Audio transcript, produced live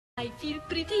I feel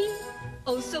pretty,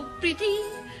 oh so pretty.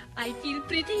 I feel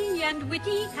pretty and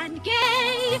witty and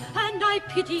gay, and I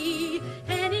pity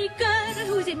any girl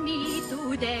who's in me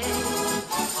today.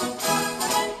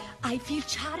 I feel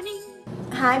charming.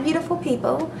 Hi beautiful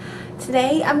people.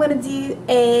 Today I'm going to do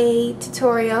a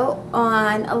tutorial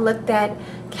on a look that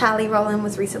Kelly Rowland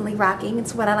was recently rocking.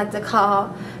 It's what I like to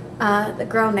call the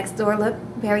girl next door look.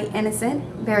 Very innocent,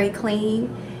 very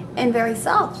clean, and very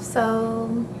soft.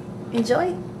 So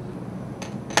enjoy.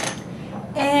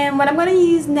 And what I'm going to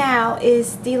use now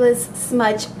is Stila's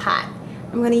Smudge Pot.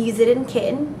 I'm going to use it in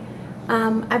Kitten.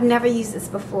 I've never used this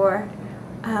before.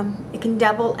 It can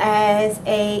double as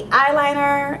a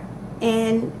eyeliner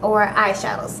or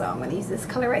eyeshadow, so I'm going to use this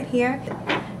color right here.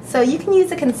 So you can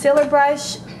use a concealer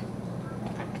brush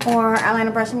or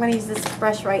eyeliner brush. I'm going to use this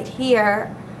brush right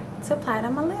here to apply it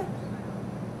on my lid.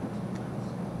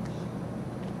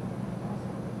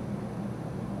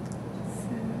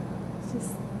 So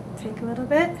just take a little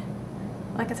bit.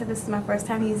 Like I said, this is my first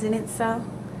time using it, so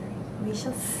we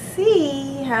shall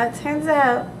see how it turns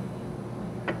out.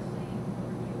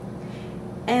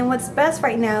 And what's best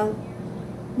right now,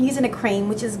 I'm using a cream,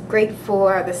 which is great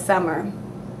for the summer.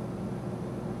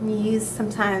 You use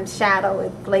sometimes shadow,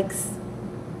 it flakes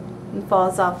and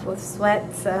falls off with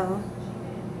sweat, so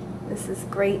this is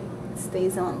great. It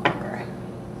stays on longer.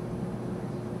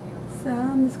 So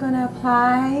I'm just going to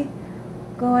apply,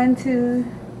 going to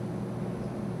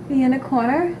the inner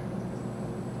corner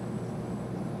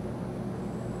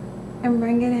and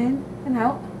bring it in and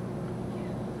out,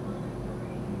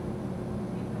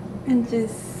 and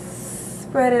just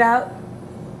spread it out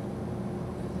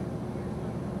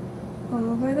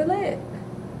over the lid.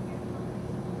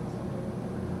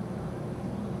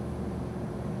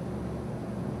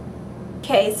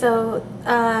 Okay, so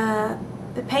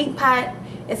the paint pot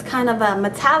is kind of a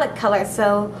metallic color,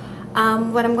 so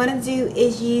what I'm going to do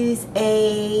is use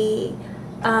a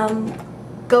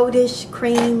goldish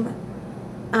cream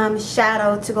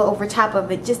shadow to go over top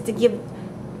of it, just to give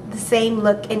the same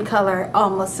look and color,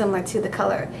 almost similar to the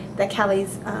color that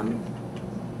Kelly's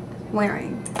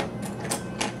wearing.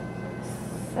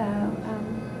 So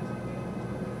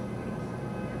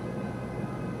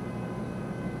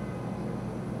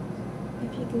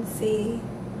if you can see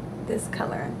this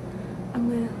color,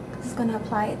 I'm just gonna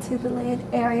apply it to the lid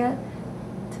area,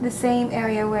 to the same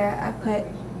area where I put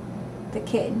the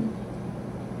kitten,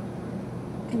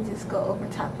 and just go over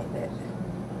top of it.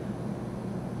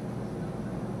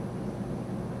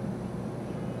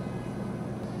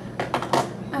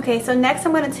 Okay, so next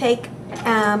I'm going to take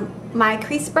my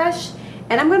crease brush,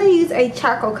 and I'm going to use a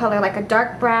charcoal color, like a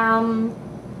dark brown,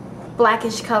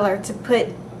 blackish color, to put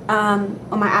on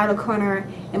my outer corner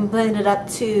and blend it up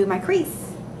to my crease.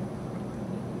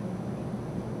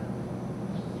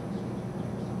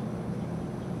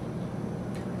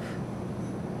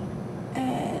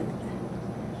 And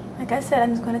like I said,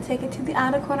 I'm just going to take it to the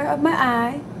outer corner of my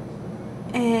eye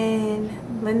and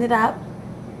blend it up.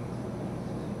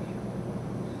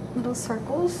 Little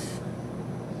circles,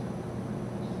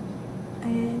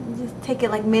 and just take it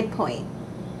like midpoint.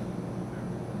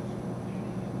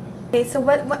 Okay, so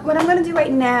what I'm going to do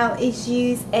right now is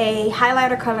use a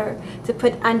highlighter color to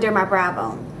put under my brow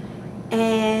bone,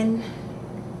 and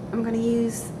I'm going to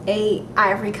use a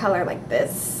ivory color like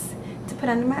this to put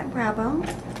under my brow bone,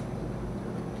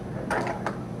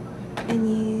 and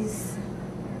use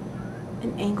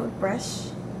an angled brush,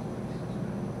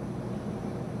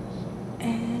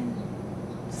 and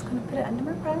just gonna put it under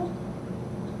my brow,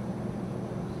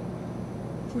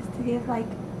 just to give like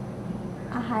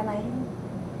a highlighting.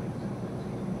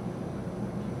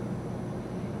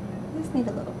 Just need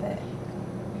a little bit.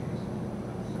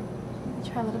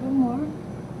 Try a little bit more.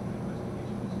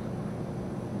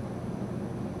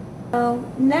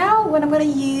 So now what I'm going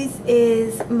to use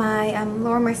is my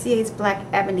Laura Mercier's Black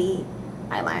Ebony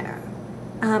eyeliner.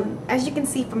 As you can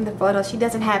see from the photo, she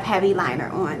doesn't have heavy liner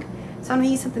on. So I'm going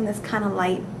to use something that's kind of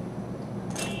light.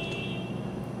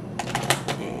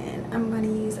 And I'm going to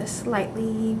use a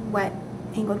slightly wet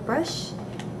angled brush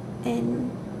and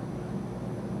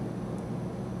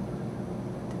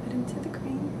dip it into the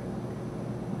cream.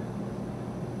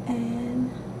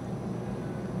 And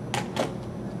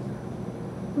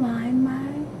line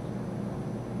my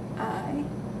eye.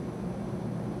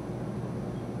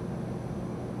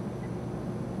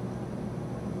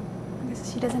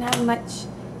 She doesn't have much.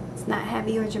 It's not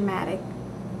heavy or dramatic.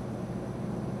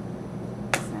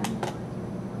 So.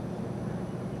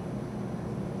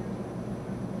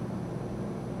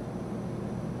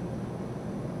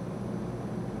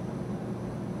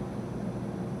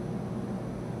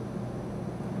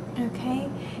 Okay,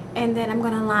 and then I'm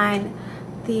going to line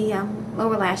the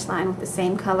lower lash line with the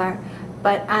same color,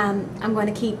 but I'm going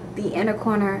to keep the inner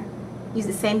corner, use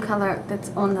the same color that's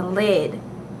on the lid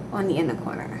on the inner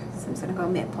corner. So I'm just going to go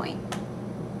midpoint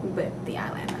with the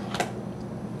eyeliner.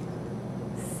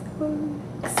 So,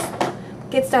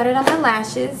 get started on my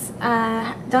lashes.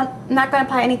 I'm not going to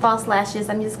apply any false lashes.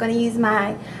 I'm just going to use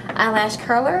my eyelash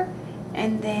curler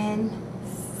and then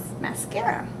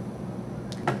mascara.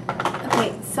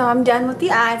 Okay, so I'm done with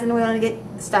the eyes and we're going to get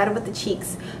started with the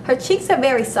cheeks. Her cheeks are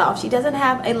very soft. She doesn't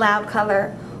have a loud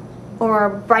color or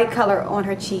bright color on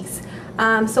her cheeks.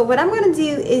 So what I'm going to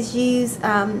do is use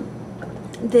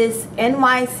this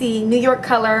NYC New York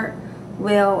color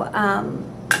wheel,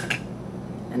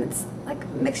 and it's like a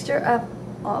mixture of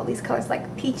all these colors,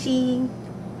 like peachy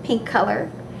pink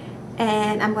color,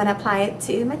 and I'm going to apply it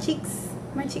to my cheeks,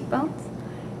 my cheekbones,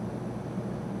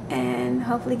 and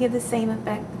hopefully give the same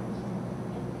effect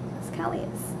as Kelly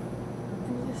is.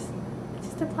 And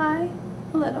just apply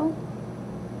a little.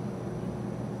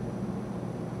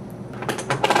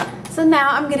 So now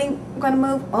I'm going to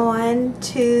move on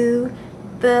to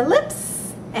the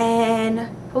lips, and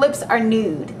her lips are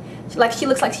nude. She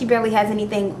looks like she barely has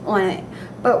anything on it.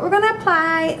 But we're going to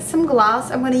apply some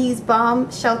gloss. I'm going to use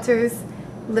Balm Shelter's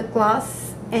lip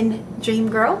gloss in Dream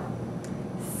Girl.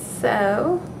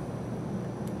 So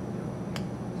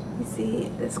you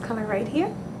see this color right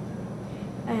here,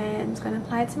 and I'm just going to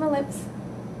apply it to my lips.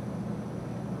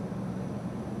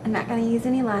 I'm not going to use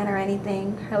any line or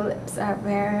anything. Her lips are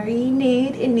very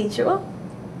nude and neutral.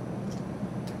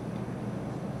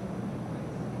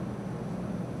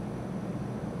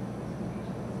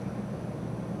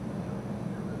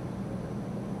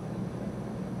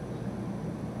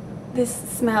 This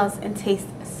smells and tastes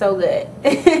so good.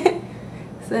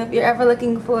 So if you're ever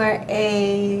looking for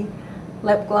a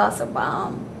lip gloss or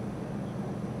balm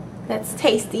that's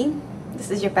tasty,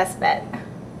 this is your best bet.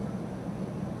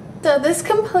 So this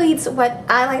completes what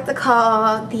I like to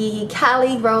call the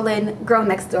Kelly Rowland Girl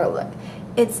Next Door look.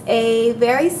 It's a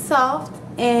very soft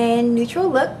and neutral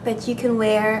look that you can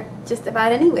wear just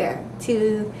about anywhere.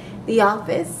 To the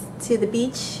office, to the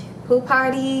beach, pool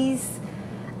parties,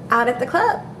 out at the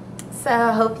club. So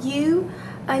I hope you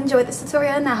enjoyed this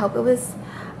tutorial, and I hope it was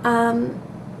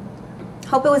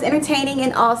entertaining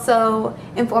and also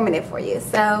informative for you.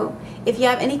 So if you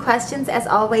have any questions, as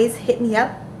always, hit me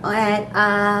up at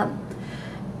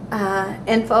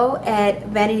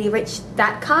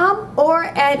info@vanityrich.com or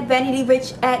at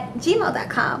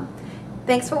vanityrich@gmail.com.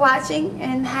 Thanks for watching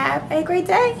and have a great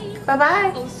day.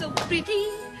 Bye-bye. Oh, so pretty.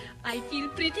 I feel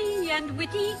pretty and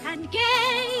witty and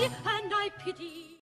gay, and I pity.